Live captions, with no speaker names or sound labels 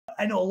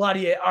I know a lot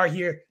of you are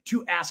here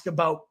to ask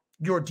about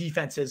your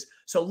defenses.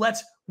 So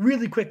let's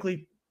really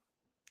quickly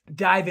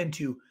dive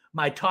into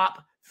my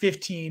top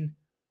 15,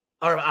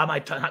 or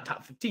not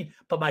top 15,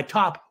 but my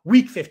top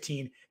week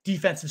 15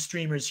 defensive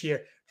streamers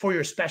here for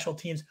your special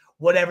teams.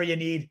 Whatever you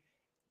need,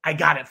 I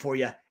got it for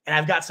you. And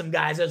I've got some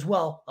guys as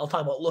well. I'll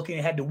talk about looking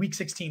ahead to week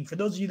 16. For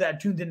those of you that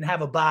tuned in and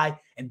have a bye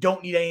and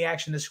don't need any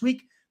action this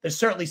week, there's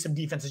certainly some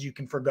defenses you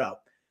can forgo.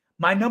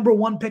 My number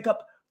one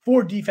pickup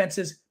for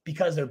defenses,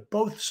 because they're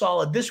both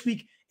solid this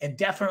week and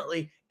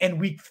definitely in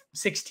week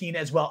 16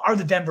 as well, are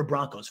the Denver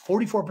Broncos.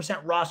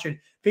 44% rostered,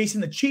 facing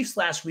the Chiefs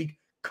last week,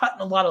 cutting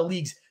a lot of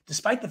leagues,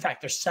 despite the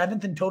fact they're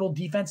 7th in total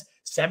defense,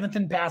 7th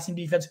in passing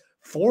defense,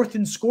 4th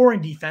in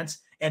scoring defense,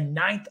 and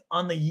 9th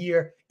on the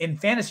year in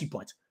fantasy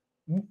points.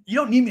 You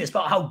don't need me to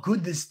spell how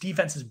good this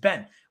defense has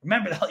been.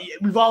 Remember,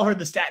 we've all heard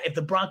the stat. If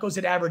the Broncos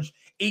had averaged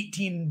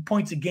 18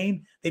 points a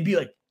game, they'd be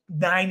like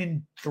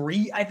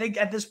 9-3, I think,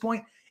 at this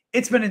point.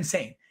 It's been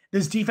insane.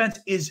 This defense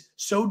is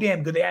so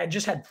damn good. They had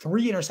just had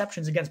 3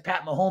 interceptions against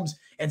Pat Mahomes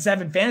and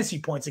 7 fantasy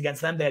points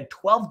against them. They had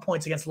 12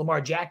 points against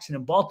Lamar Jackson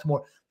in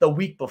Baltimore the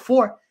week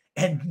before.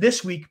 And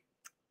this week,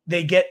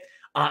 they get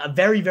a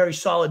very, very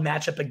solid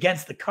matchup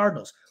against the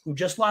Cardinals, who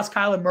just lost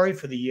Kyler Murray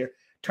for the year,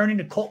 turning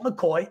to Colt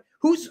McCoy,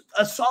 who's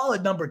a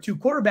solid number 2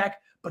 quarterback,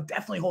 but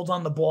definitely holds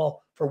on the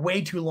ball for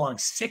way too long.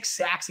 6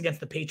 sacks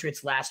against the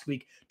Patriots last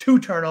week, 2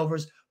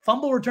 turnovers,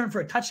 fumble return for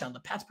a touchdown. The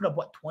Pats put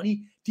up,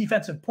 20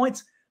 defensive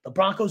points? The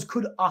Broncos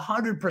could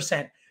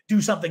 100%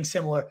 do something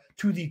similar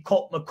to the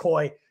Colt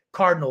McCoy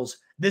Cardinals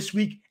this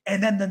week.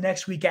 And then the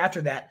next week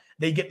after that,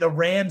 they get the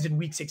Rams in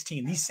week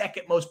 16. The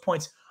second most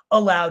points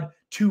allowed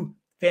to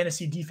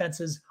fantasy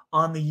defenses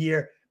on the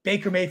year.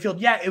 Baker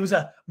Mayfield, yeah, it was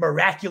a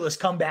miraculous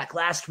comeback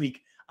last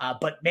week.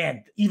 But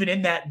man, even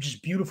in that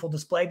just beautiful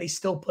display, they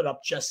still put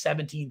up just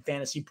 17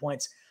 fantasy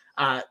points.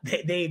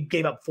 They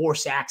gave up 4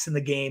 sacks in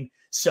the game.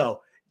 So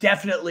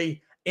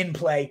definitely in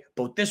play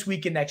both this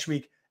week and next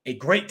week. A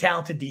great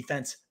talented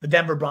defense. The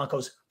Denver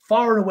Broncos,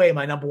 far and away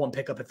my number one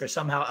pickup if they're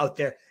somehow out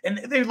there. And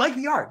they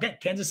likely are. Again,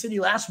 Kansas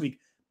City last week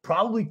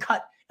probably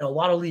cut in a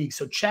lot of leagues.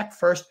 So check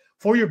first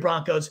for your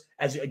Broncos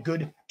as a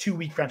good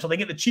 2-week rental. They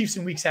get the Chiefs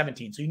in week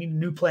 17. So you need a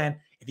new plan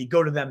if you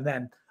go to them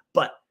then.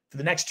 But for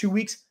the next 2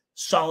 weeks,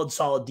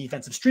 solid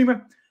defensive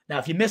streamer. Now,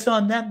 if you miss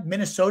on them,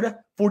 Minnesota,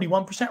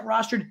 41%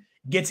 rostered,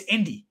 gets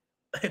Indy,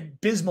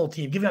 abysmal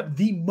team, giving up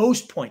the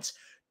most points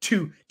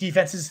to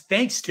defenses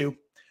thanks to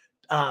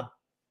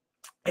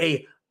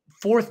a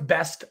 4th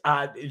best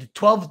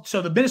 12.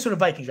 So the Minnesota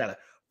Vikings, rather,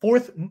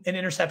 4th in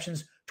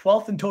interceptions,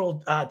 12th in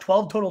total,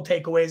 12 total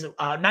takeaways,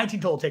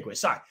 19 total takeaways.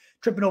 Sorry,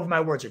 tripping over my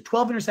words here.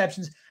 12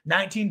 interceptions,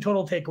 19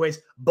 total takeaways.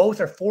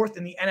 Both are 4th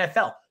in the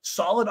NFL.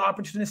 Solid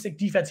opportunistic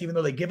defense, even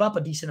though they give up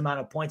a decent amount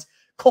of points.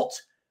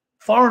 Colts,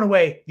 far and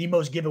away the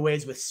most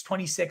giveaways with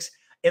 26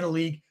 in the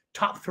league.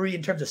 Top 3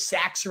 in terms of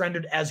sacks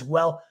surrendered as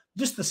well.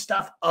 Just the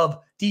stuff of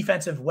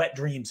defensive wet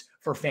dreams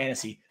for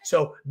fantasy.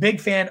 So big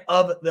fan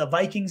of the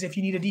Vikings if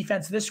you need a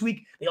defense this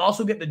week. They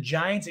also get the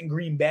Giants and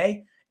Green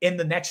Bay in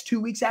the next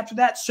 2 weeks after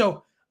that.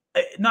 So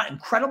not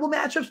incredible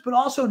matchups, but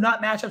also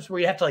not matchups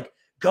where you have to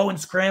go and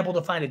scramble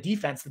to find a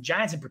defense. The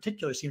Giants in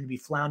particular seem to be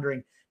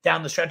floundering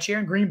down the stretch here.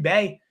 In Green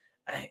Bay,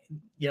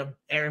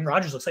 Aaron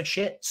Rodgers looks like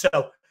shit.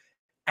 So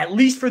at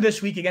least for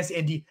this week against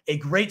Indy, a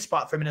great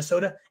spot for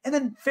Minnesota, and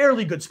then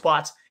fairly good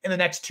spots in the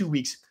next 2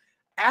 weeks.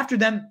 After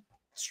them,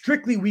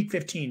 strictly week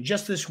 15,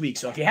 just this week.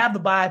 So if you have the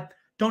bye,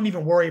 don't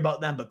even worry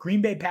about them. But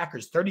Green Bay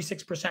Packers,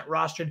 36%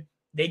 rostered.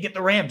 They get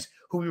the Rams,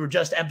 who we were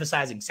just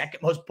emphasizing,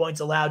 second most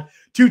points allowed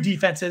to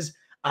defenses.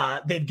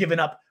 They've given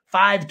up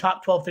 5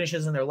 top 12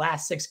 finishes in their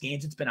last 6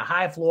 games. It's been a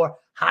high floor,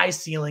 high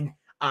ceiling,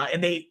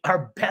 and they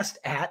are best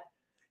at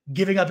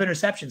giving up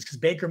interceptions because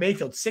Baker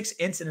Mayfield, 6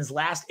 ints in his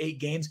last 8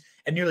 games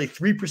and nearly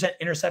 3%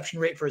 interception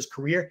rate for his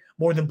career,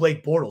 more than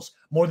Blake Bortles,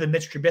 more than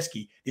Mitch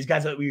Trubisky, these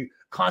guys that we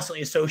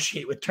constantly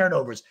associate with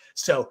turnovers.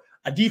 So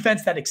a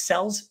defense that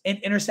excels in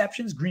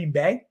interceptions, Green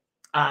Bay,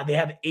 they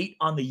have 8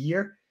 on the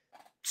year,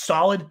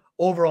 solid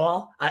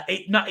overall,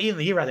 8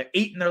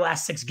 in their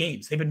last 6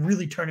 games. They've been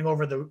really turning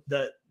over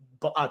the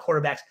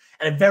quarterbacks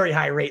at a very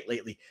high rate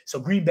lately.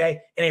 So Green Bay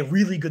in a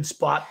really good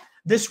spot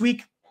this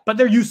week. But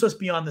they're useless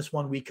beyond this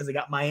 1 week because they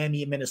got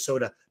Miami and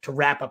Minnesota to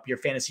wrap up your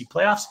fantasy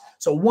playoffs.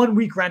 So 1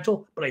 week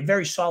rental, but a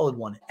very solid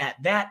one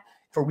at that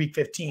for week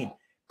 15.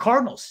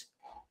 Cardinals,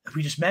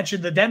 we just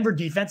mentioned the Denver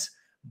defense.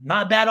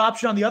 Not a bad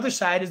option on the other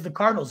side is the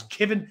Cardinals,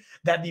 given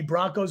that the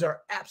Broncos are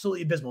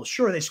absolutely abysmal.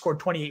 Sure, they scored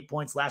 28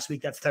 points last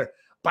week. That's their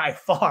by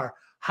far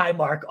high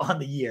mark on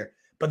the year.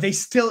 But they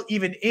still,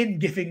 even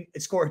in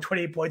scoring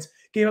 28 points,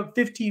 gave up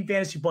 15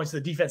 fantasy points to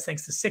the defense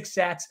thanks to 6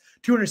 sacks,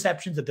 2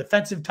 interceptions, a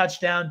defensive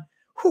touchdown.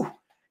 Whew.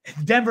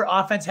 The Denver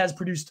offense has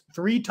produced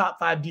 3 top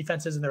 5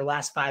 defenses in their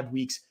last 5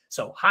 weeks.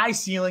 So high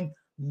ceiling,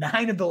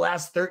 9 of the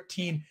last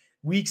 13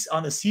 weeks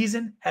on the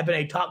season have been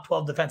a top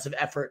 12 defensive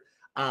effort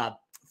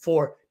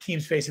for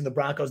teams facing the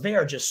Broncos. They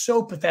are just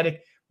so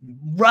pathetic.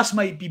 Russ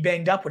might be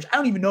banged up, which I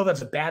don't even know if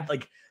that's a bad,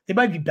 they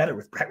might be better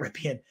with Brett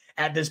Ripien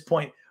at this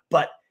point.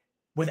 But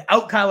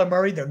Without Kyler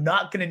Murray, they're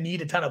not going to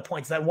need a ton of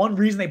points. That one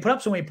reason they put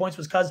up so many points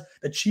was because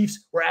the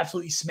Chiefs were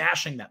absolutely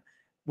smashing them.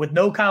 With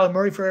no Kyler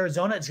Murray for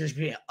Arizona, it's going to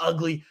be an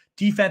ugly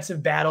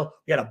defensive battle.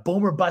 We got a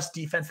boomer bust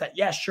defense that,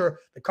 yeah, sure,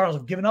 the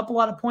Cardinals have given up a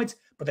lot of points,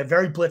 but they're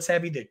very blitz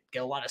heavy. They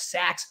get a lot of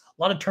sacks,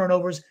 a lot of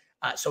turnovers.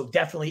 So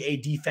definitely a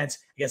defense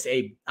against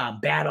a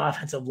bad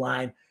offensive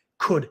line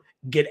could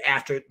get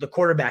after the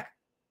quarterback.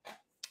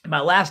 My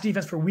last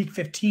defense for week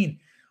 15,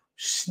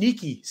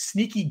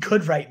 sneaky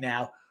good right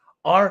now,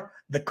 are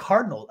the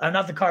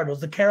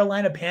the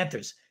Carolina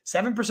Panthers.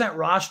 7%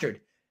 rostered.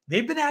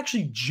 They've been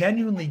actually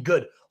genuinely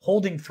good,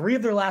 holding 3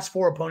 of their last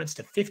 4 opponents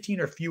to 15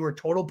 or fewer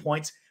total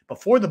points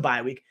before the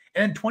bye week,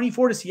 and then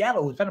 24 to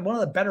Seattle, who's been one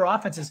of the better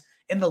offenses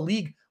in the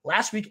league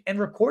last week, and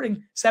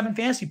recording 7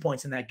 fantasy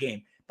points in that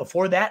game.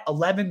 Before that,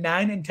 11,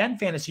 9, and 10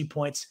 fantasy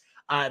points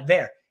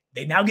there.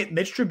 They now get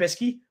Mitch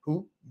Trubisky,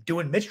 who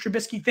doing Mitch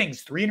Trubisky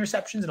things, 3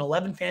 interceptions and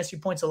 11 fantasy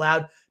points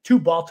allowed to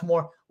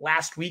Baltimore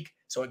last week.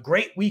 So a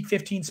great week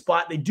 15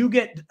 spot. They do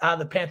get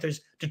the Panthers,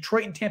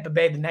 Detroit and Tampa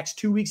Bay the next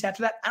 2 weeks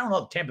after that. I don't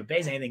know if Tampa Bay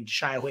is anything to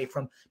shy away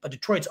from, but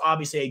Detroit's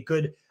obviously a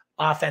good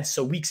offense.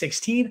 So week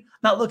 16,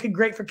 not looking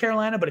great for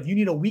Carolina, but if you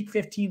need a week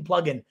 15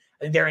 plug-in, I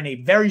think they're in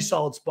a very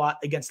solid spot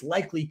against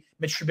likely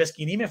Mitch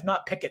Trubisky. And even if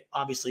not, Pickett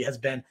obviously has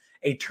been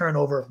a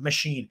turnover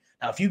machine.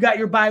 Now, if you got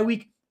your bye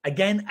week,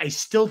 again, I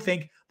still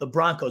think the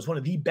Broncos, one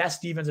of the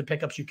best defensive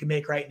pickups you can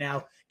make right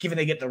now, given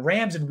they get the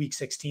Rams in week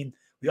 16.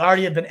 We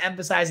already have been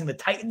emphasizing the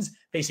Titans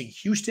facing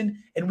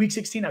Houston in week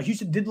 16. Now,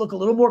 Houston did look a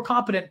little more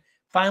competent,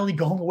 finally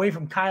going away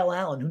from Kyle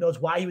Allen. Who knows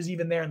why he was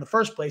even there in the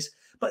first place,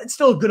 but it's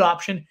still a good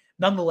option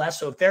nonetheless.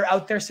 So if they're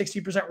out there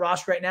 60%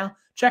 roster right now,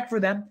 check for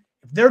them.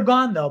 If they're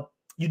gone, though,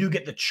 you do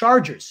get the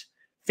Chargers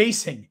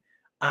facing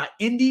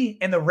Indy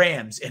and the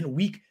Rams in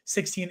week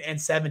 16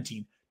 and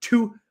 17.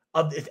 2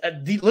 of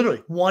the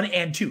literally 1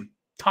 and 2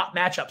 top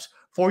matchups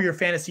for your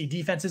fantasy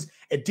defenses.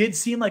 It did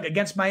seem like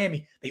against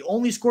Miami, they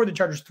only scored the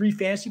Chargers 3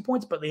 fantasy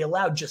points, but they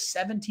allowed just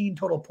 17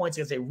 total points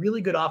against a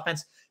really good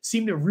offense.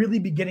 Seem to really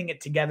be getting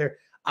it together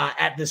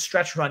at this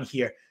stretch run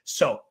here.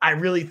 So I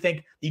really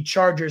think the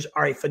Chargers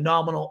are a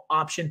phenomenal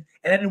option.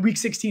 And then in week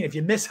 16, if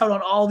you miss out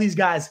on all these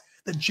guys,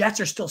 the Jets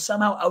are still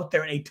somehow out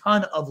there in a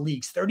ton of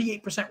leagues.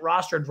 38%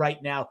 rostered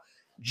right now.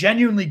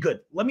 Genuinely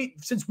good.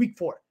 Since week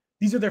 4,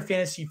 these are their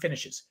fantasy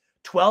finishes.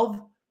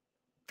 12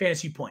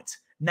 fantasy points,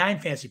 9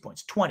 fantasy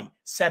points, 20,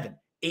 7,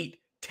 8,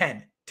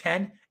 10,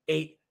 10,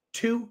 8,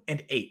 2,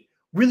 and 8.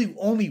 Really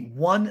only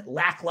one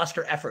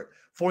lackluster effort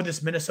for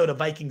this Minnesota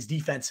Vikings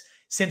defense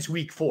since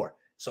week 4.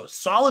 So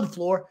solid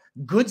floor,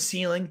 good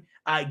ceiling.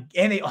 And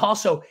they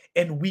also,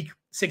 in week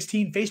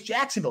 16, faced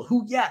Jacksonville,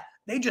 who, yeah,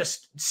 they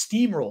just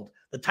steamrolled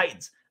the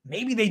Titans.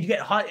 Maybe they get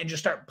hot and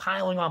just start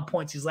piling on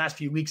points these last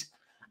few weeks.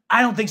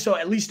 I don't think so,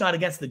 at least not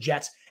against the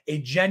Jets. A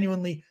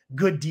genuinely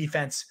good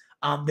defense.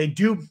 They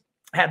do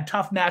have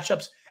tough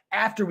matchups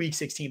after week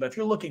 16, but if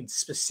you're looking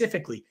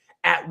specifically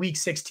at week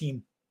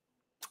 16,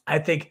 I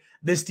think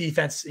this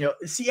defense,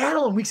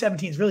 Seattle in week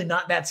 17 is really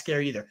not that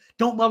scary either.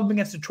 Don't love them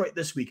against Detroit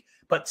this week,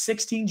 but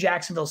 16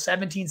 Jacksonville,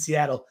 17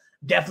 Seattle,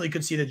 definitely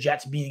could see the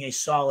Jets being a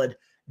solid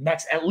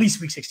next, at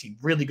least week 16.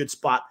 Really good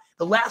spot.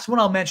 The last one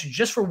I'll mention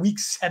just for week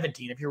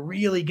 17, if you're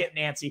really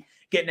getting antsy,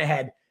 getting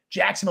ahead,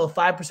 Jacksonville,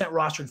 5%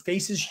 rostered,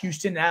 faces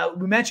Houston. Now,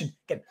 we mentioned,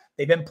 again,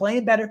 they've been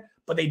playing better,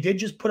 but they did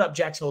just put up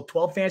Jacksonville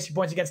 12 fantasy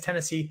points against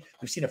Tennessee.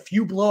 We've seen a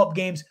few blow-up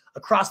games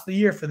across the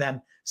year for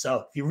them.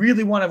 So if you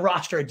really want to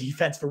roster a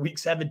defense for week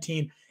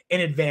 17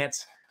 in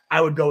advance,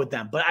 I would go with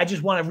them. But I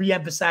just want to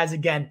reemphasize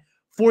again,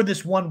 for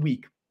this 1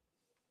 week,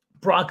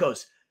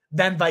 Broncos,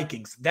 then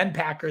Vikings, then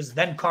Packers,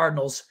 then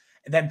Cardinals,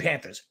 and then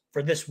Panthers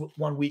for this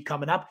 1 week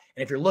coming up.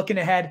 And if you're looking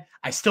ahead,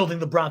 I still think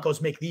the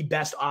Broncos make the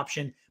best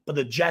option, but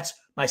the Jets,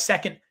 my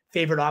second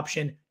favorite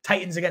option.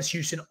 Titans against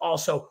Houston,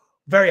 also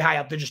very high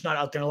up. They're just not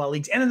out there in a lot of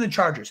leagues. And then the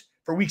Chargers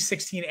for week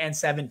 16 and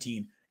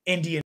 17.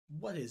 Indian.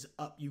 What is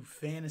up, you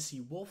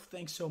fantasy wolf?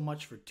 Thanks so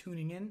much for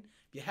tuning in.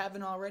 If you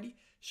haven't already,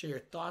 share your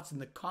thoughts in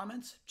the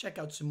comments. Check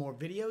out some more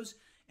videos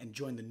and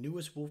join the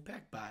newest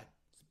Wolfpack by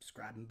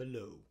subscribing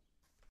below.